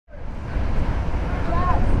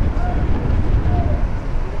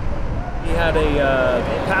had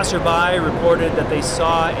a passerby reported that they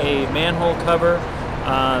saw a manhole cover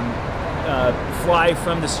fly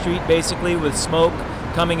from the street, basically with smoke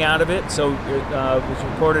coming out of it. So it was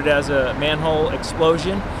reported as a manhole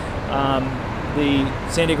explosion. The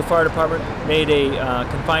San Diego Fire Department made a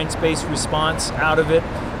confined space response out of it.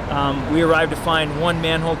 We arrived to find one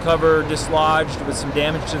manhole cover dislodged with some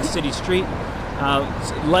damage to the city street.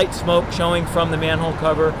 Light smoke showing from the manhole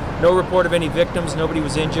cover. No report of any victims. Nobody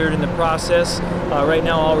was injured in the process. Right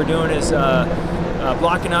now all we're doing is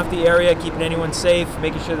blocking off the area, keeping anyone safe,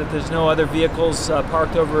 making sure that there's no other vehicles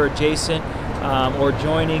parked over adjacent or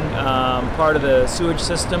joining part of the sewage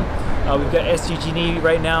system. We've got SDG&E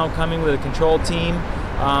right now coming with a control team.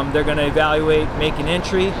 They're going to evaluate, make an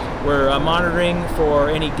entry. We're monitoring for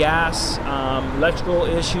any gas, electrical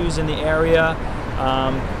issues in the area.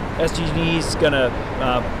 SDG&E is going to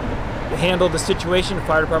handle the situation. The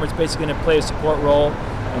fire department's basically going to play a support role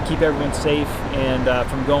and keep everyone safe and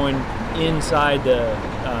from going inside the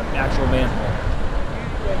actual manhole.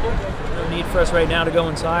 No need for us right now to go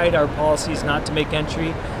inside. Our policy is not to make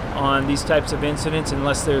entry on these types of incidents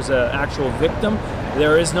unless there's an actual victim.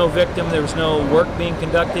 There is no victim. There was no work being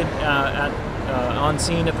conducted on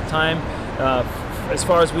scene at the time. As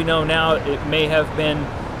far as we know now, it may have been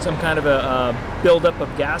some kind of a buildup of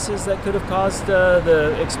gases that could have caused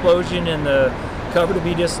the explosion and the cover to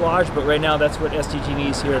be dislodged, but right now that's what SDG&E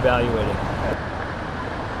is here evaluating.